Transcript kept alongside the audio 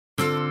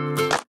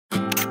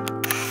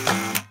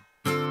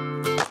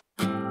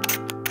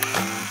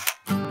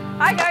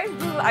Hi guys,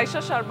 this is Aisha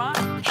Sharma.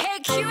 Hey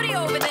cutie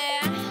over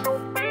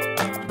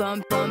there.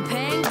 Bump, bump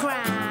and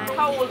grind.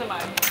 How old am I?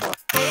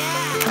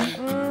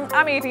 Yeah,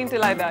 I'm 18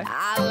 till I die.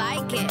 I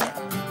like it.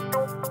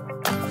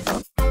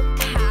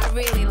 I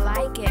really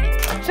like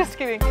it. Just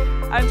kidding.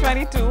 I'm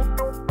 22.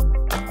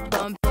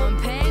 Bump,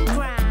 bump and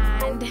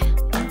grind.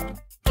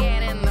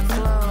 Get in the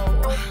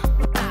flow.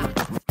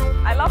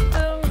 I love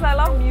films, I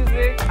love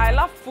music, I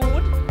love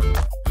food.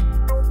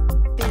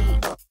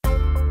 Beat.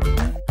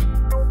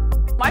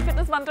 My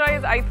fitness mantra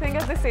is, I think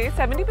as they say,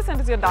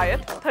 70% is your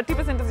diet,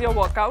 30% is your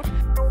workout.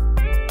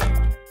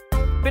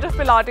 Bit of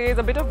Pilates,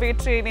 a bit of weight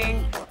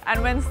training,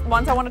 and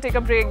once I want to take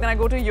a break, then I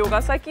go to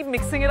yoga. So I keep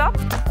mixing it up.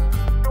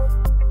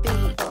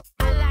 Beat.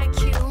 I like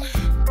you.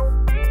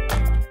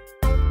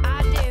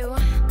 I do.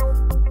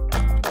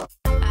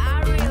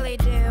 I really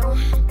do.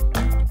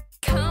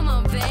 Come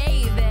on,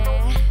 baby.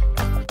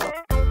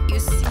 You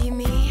see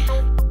me?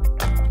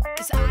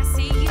 'Cause I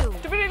see you.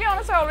 To be really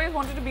honest, I always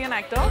wanted to be an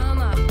actor.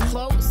 Come up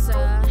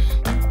closer.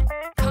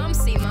 Come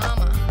see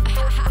mama.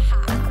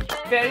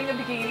 Wearing a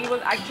bikini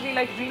was actually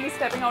like really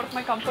stepping out of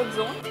my comfort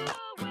zone.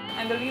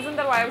 And the reason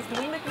that why I was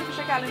doing the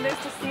Kingfisher Calendar is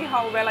to see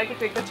how well I could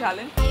take the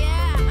challenge.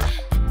 Yeah.